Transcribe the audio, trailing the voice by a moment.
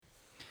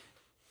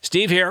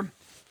Steve here.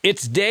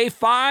 It's day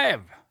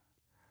 5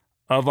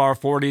 of our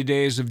 40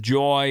 days of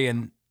joy,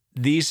 and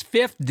these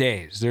 5th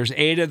days, there's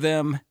 8 of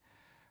them,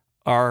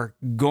 are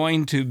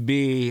going to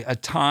be a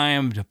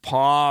time to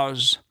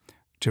pause,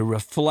 to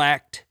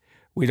reflect.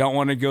 We don't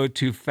want to go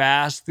too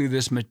fast through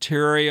this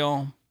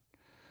material.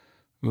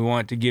 We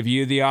want to give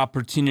you the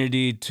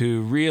opportunity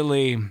to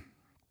really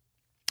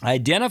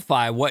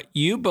identify what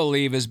you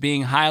believe is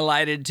being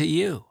highlighted to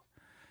you.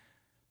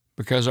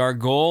 Because our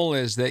goal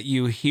is that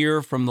you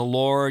hear from the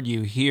Lord,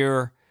 you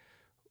hear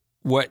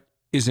what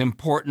is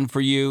important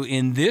for you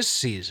in this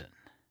season.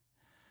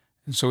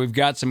 And so we've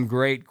got some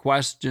great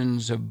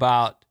questions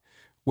about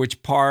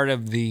which part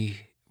of the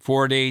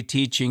 4-day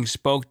teaching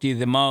spoke to you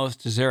the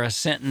most. Is there a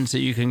sentence that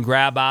you can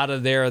grab out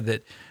of there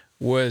that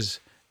was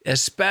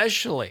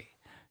especially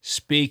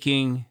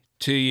speaking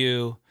to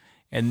you?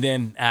 And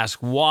then ask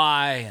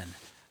why and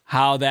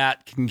how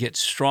that can get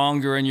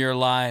stronger in your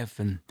life.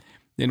 And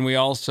then we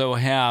also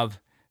have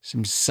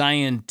some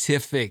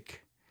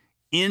scientific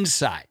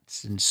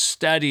insights and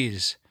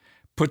studies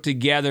put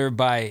together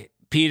by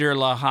Pieter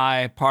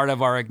Lagaay, part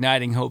of our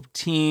Igniting Hope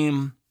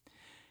team.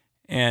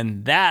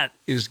 And that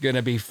is going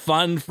to be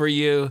fun for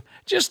you,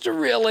 just to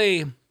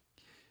really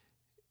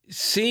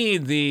see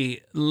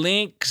the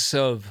links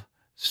of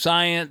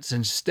science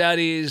and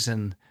studies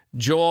and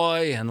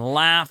joy and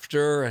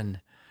laughter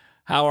and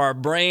how our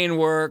brain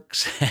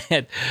works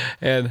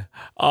and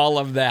all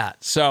of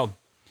that. So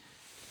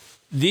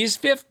these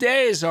 5th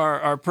days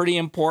are pretty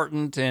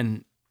important,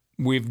 and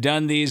we've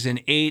done these in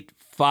 8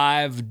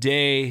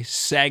 5-day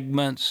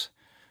segments.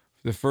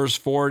 The first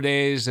 4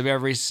 days of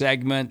every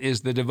segment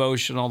is the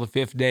devotional. The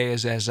 5th day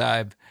is as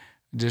I've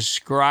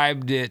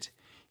described it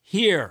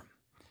here.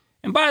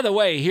 And by the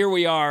way, here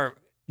we are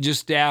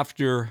just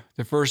after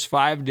the first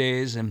 5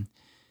 days, and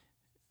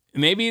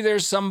maybe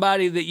there's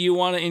somebody that you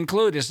want to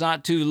include. It's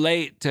not too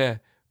late to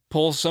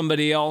pull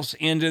somebody else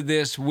into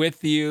this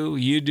with you.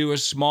 You do a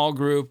small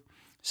group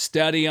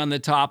study on the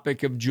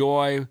topic of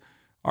joy.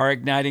 Our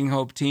Igniting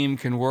Hope team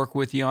can work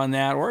with you on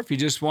that. Or if you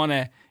just want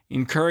to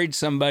encourage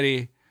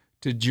somebody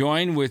to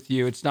join with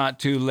you, it's not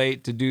too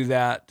late to do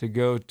that, to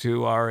go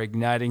to our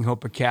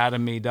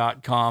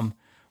ignitinghopeacademy.com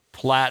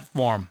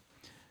platform.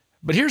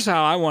 But here's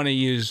how I want to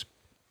use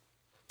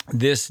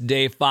this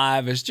day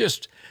 5 is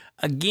just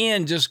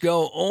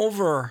go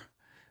over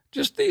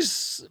just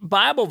these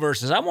Bible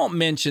verses. I won't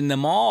mention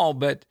them all,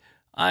 but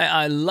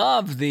I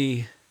love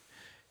the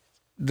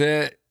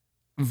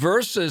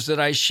verses that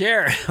I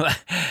share.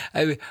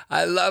 I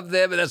love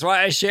them, and that's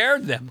why I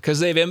shared them, because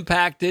they've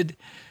impacted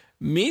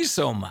me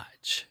so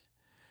much.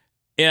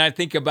 And I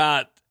think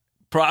about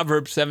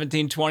Proverbs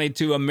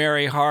 17:22, a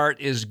merry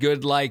heart is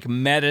good like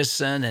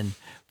medicine, and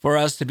for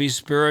us to be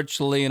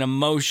spiritually and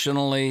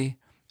emotionally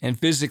and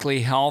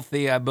physically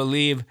healthy, I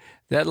believe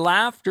that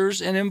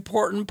laughter's an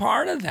important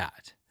part of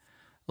that.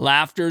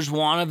 Laughter's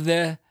one of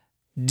the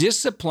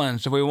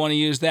disciplines, if we want to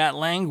use that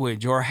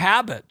language, or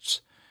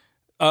habits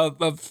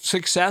of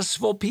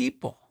successful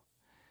people.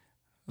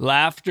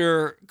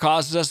 Laughter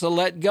causes us to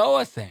let go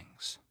of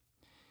things.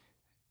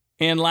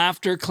 And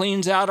laughter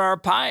cleans out our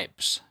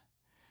pipes.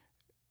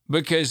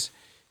 Because,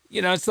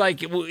 it's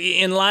like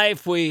in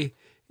life we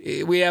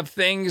have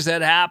things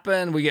that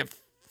happen. We get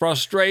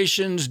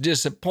frustrations,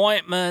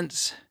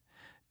 disappointments,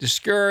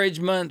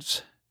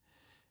 discouragements,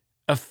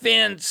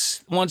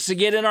 offense wants to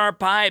get in our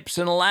pipes,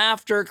 and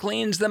laughter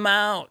cleans them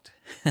out.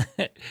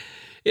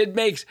 It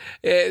makes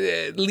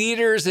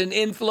leaders and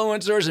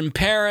influencers and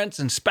parents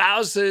and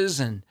spouses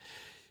and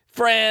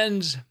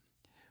friends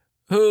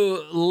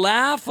who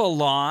laugh a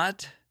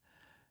lot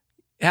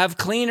have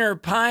cleaner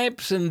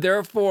pipes, and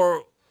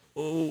therefore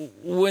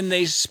when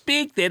they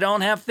speak, they don't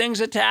have things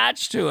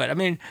attached to it. I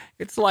mean,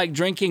 it's like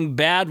drinking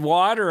bad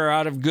water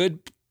out of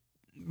good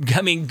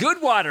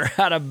water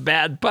out of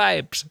bad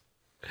pipes.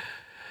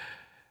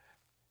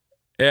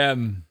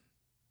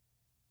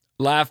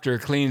 Laughter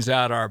cleans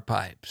out our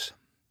pipes.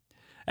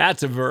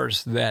 That's a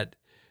verse that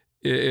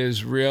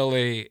is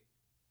really,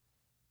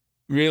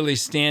 really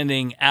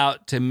standing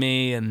out to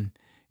me. And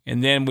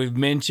then we've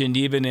mentioned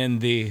even in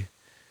the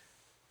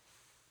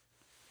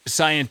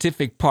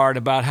scientific part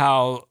about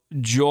how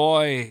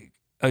a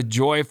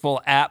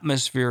joyful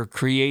atmosphere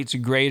creates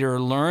greater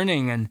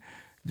learning. And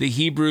the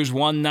Hebrews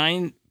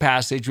 1:9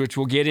 passage, which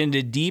we'll get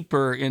into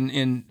deeper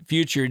in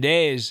future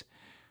days,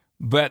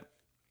 but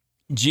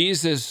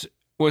Jesus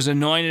was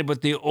anointed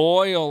with the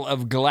oil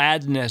of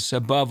gladness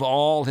above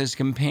all his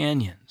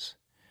companions.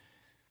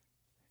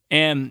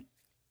 And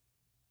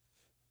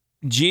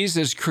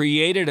Jesus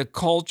created a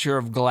culture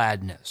of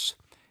gladness.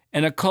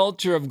 And a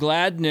culture of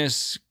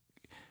gladness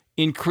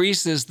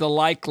increases the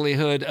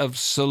likelihood of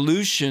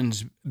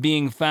solutions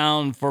being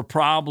found for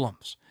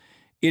problems.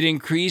 It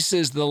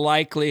increases the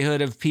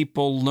likelihood of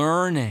people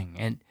learning.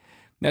 And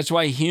that's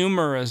why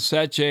humor is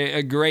such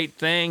a great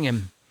thing.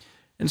 And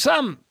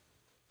some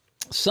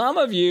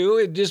of you,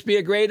 it'd just be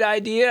a great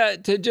idea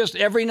to just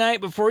every night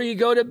before you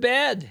go to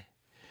bed,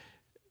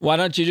 why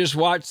don't you just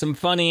watch some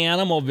funny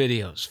animal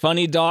videos,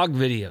 funny dog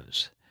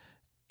videos,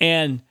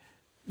 and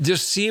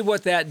just see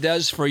what that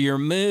does for your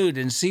mood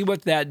and see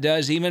what that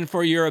does even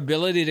for your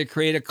ability to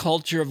create a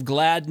culture of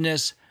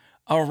gladness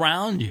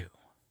around you.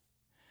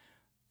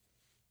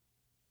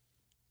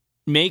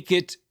 Make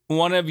it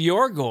one of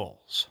your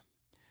goals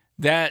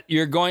that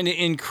you're going to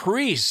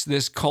increase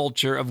this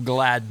culture of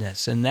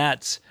gladness. And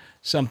that's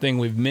something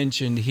we've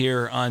mentioned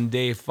here on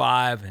day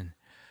 5. And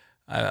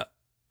I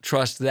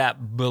trust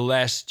that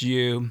blessed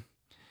you.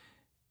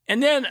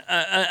 And then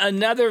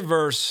another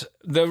verse,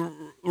 the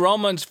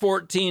Romans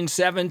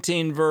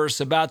 14:17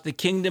 verse about the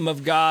kingdom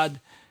of God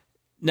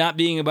not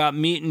being about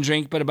meat and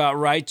drink, but about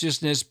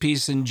righteousness,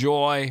 peace, and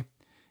joy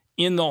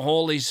in the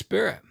Holy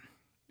Spirit.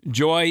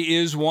 Joy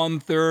is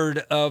 1/3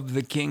 of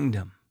the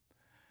kingdom.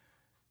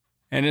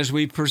 And as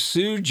we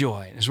pursue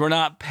joy, as we're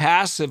not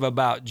passive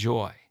about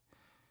joy,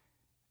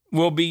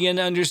 we'll begin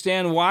to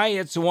understand why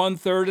it's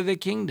 1/3 of the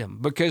kingdom.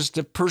 Because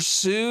to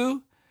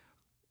pursue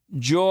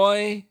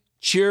joy,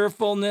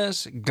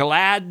 cheerfulness,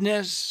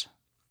 gladness,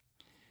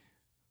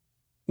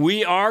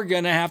 we are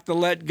going to have to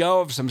let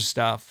go of some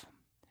stuff.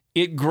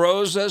 It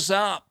grows us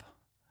up.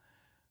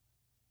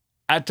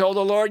 I told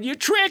the Lord, you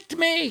tricked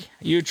me.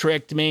 You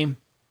tricked me.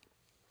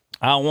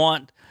 I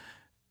want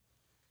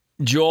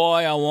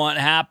joy. I want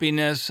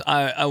happiness.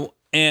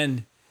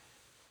 And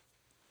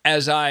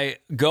as I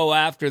go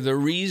after the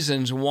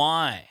reasons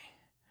why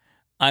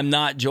I'm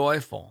not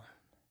joyful,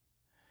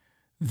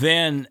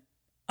 then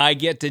I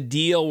get to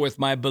deal with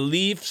my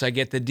beliefs. I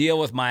get to deal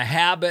with my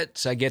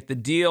habits. I get to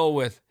deal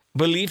with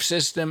belief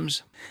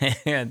systems.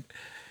 And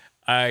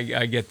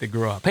I get to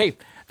grow up. Hey,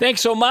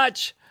 thanks so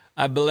much.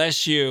 I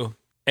bless you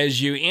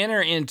as you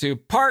enter into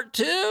part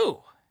 2.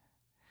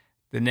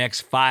 The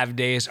next 5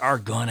 days are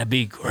going to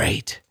be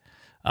great.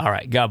 All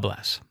right. God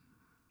bless.